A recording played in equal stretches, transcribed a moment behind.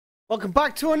Welcome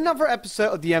back to another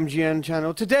episode of the MGN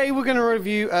channel. Today we're going to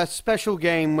review a special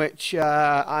game which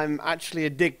I'm actually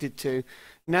addicted to.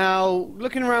 Now,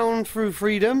 looking around through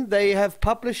Freedom, they have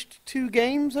published 2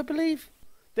 games, I believe.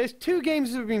 There's 2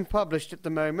 games that have been published at the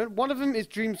moment. One of them is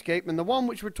Dreamscape, and the one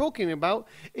which we're talking about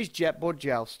is Jetboard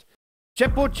Joust.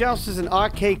 Jetboard Joust is an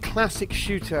arcade classic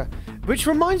shooter, which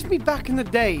reminds me back in the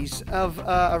days of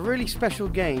a really special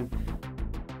game.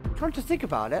 I'm trying to think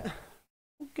about it.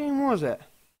 What game was it?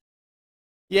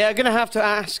 Yeah, I'm going to have to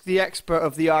ask the expert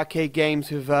of the arcade games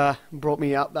who've brought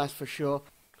me up, that's for sure.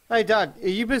 Hey, Dad, are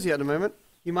you busy at the moment?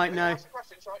 You might know.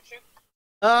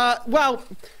 Well,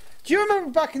 do you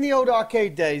remember back in the old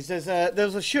arcade days, there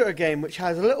was a shooter game which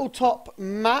has a little top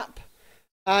map,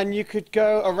 and you could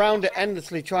go around it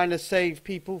endlessly trying to save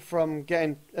people from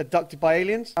getting abducted by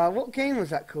aliens? What game was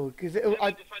that called? Cause it, Defender,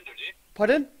 do you?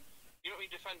 Pardon? You don't mean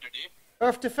Defender, do you?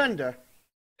 Earth Defender?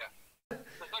 Yeah.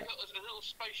 Like a little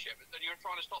spaceship, and you're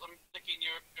trying to stop them nicking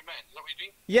your men. Is that what you're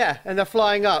doing? Yeah, and they're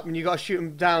flying up, and you got to shoot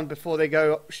them down before they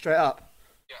go straight up.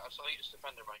 Yeah, so I think it's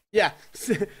Defender, mate. Yeah.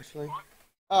 Right.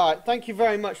 Alright, thank you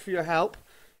very much for your help.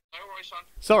 No worries, son.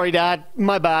 Sorry, Dad.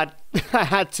 My bad. I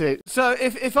had to. So,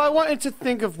 if I wanted to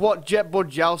think of what Jetboard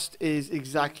Joust is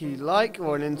exactly like,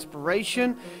 or an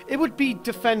inspiration, it would be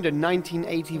Defender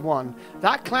 1981.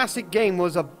 That classic game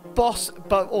was a boss,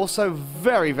 but also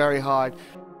very, very hard.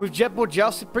 With Jetboard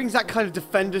Joust, it brings that kind of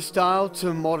Defender style to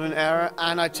a modern era,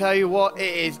 and I tell you what,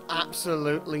 it is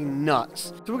absolutely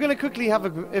nuts. So we're going to quickly have a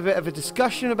bit of a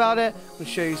discussion about it. We'll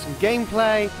show you some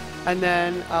gameplay, and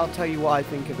then I'll tell you what I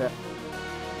think of it.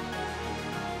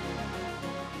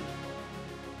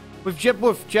 With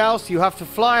Jetboard Joust, you have to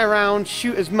fly around,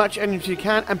 shoot as much energy as you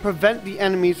can, and prevent the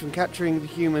enemies from capturing the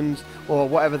humans, or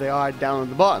whatever they are, down at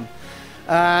the bottom.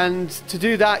 And to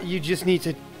do that, you just need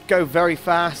to go very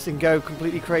fast and go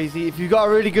completely crazy. If you've got a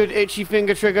really good itchy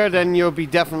finger trigger, then you'll be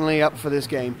definitely up for this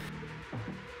game.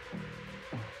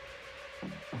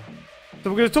 So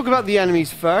we're going to talk about the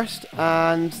enemies first,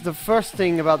 and the first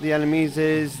thing about the enemies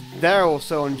is they're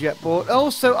also on Jetboard.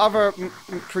 Also other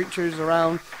creatures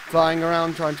around, flying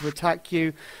around, trying to attack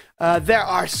you. There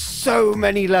are so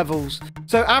many levels.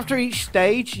 So after each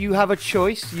stage, you have a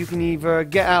choice. You can either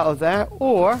get out of there,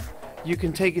 or you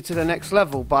can take it to the next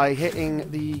level by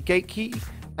hitting the gate key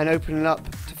and opening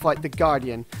up to fight the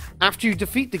Guardian. After you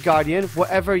defeat the Guardian,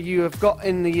 whatever you have got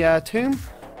in the tomb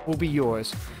will be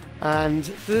yours. And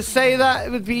to say that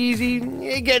it would be easy,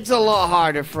 it gets a lot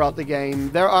harder throughout the game.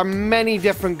 There are many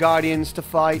different Guardians to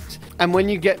fight, and when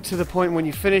you get to the point when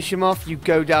you finish them off, you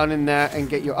go down in there and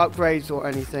get your upgrades or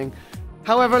anything.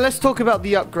 However, let's talk about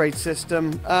the upgrade system.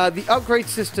 The upgrade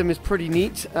system is pretty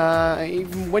neat.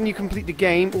 Even when you complete the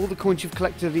game, all the coins you've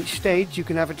collected at each stage, you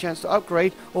can have a chance to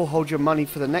upgrade or hold your money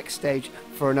for the next stage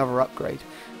for another upgrade.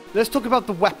 Let's talk about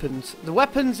the weapons. The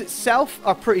weapons itself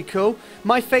are pretty cool.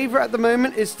 My favorite at the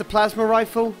moment is the plasma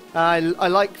rifle. I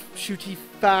like shooty,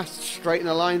 fast, straight in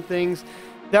the line things.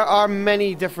 There are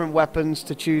many different weapons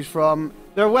to choose from.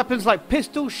 There are weapons like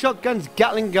pistols, shotguns,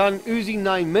 Gatling gun, Uzi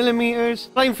 9mm,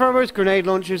 flamethrowers, grenade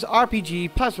launchers,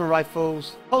 RPG, plasma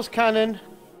rifles, pulse cannon,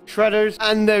 shredders,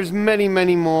 and there's many,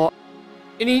 many more.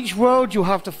 In each world, you'll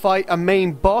have to fight a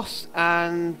main boss,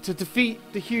 and to defeat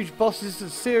the huge bosses, a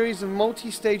series of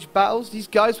multi-stage battles. These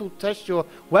guys will test your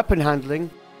weapon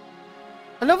handling.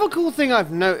 Another cool thing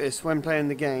I've noticed when playing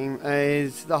the game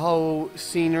is the whole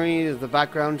scenery, the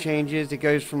background changes. It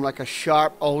goes from like a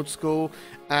sharp old school,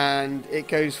 and it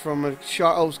goes from a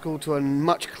sharp old school to a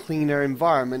much cleaner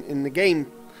environment in the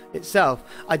game itself.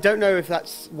 I don't know if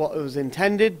that's what was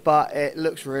intended, but it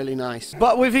looks really nice.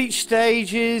 But with each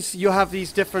stages, you'll have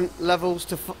these different levels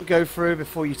to go through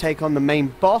before you take on the main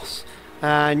boss,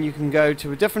 and you can go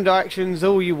to different directions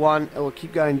all you want, or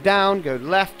keep going down, go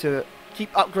left to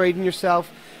keep upgrading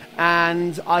yourself.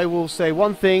 And I will say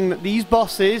one thing, that these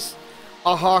bosses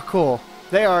are hardcore.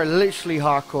 They are literally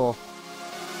hardcore.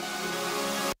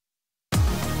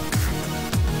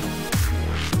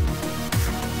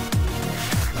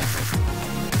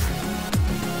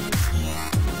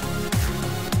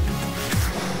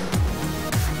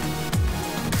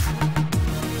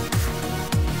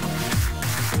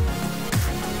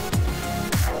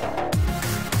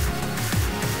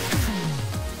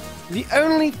 The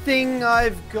only thing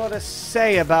I've got to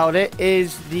say about it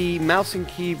is the mouse and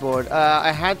keyboard.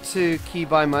 I had to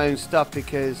keybind my own stuff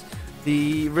because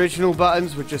the original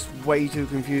buttons were just way too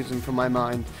confusing for my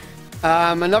mind.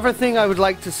 Another thing I would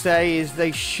like to say is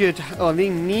they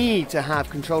need to have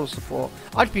controller support.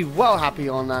 I'd be well happy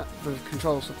on that for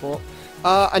controller support.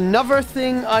 Another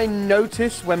thing I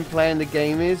noticed when playing the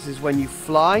game is when you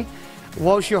fly,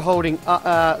 whilst you're holding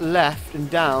left and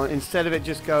down, instead of it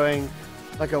just going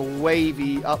like a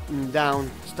wavy up and down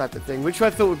type of thing, which I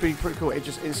thought would be pretty cool. It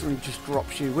just instantly just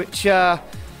drops you, which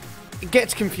it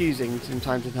gets confusing from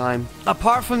time to time.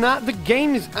 Apart from that, the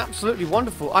game is absolutely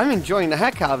wonderful. I'm enjoying the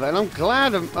heck out of it, and I'm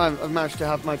glad I've managed to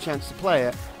have my chance to play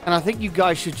it. And I think you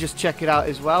guys should just check it out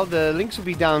as well. The links will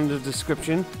be down in the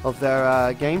description of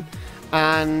their game.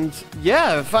 And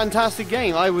yeah, fantastic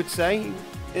game, I would say.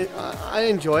 I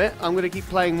enjoy it. I'm going to keep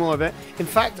playing more of it. In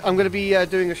fact, I'm going to be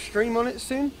doing a stream on it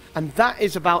soon. And that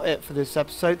is about it for this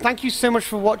episode. Thank you so much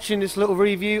for watching this little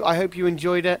review. I hope you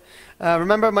enjoyed it.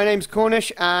 Remember, my name's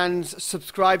Cornish, and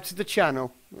subscribe to the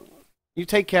channel. You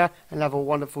take care and have a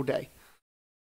wonderful day.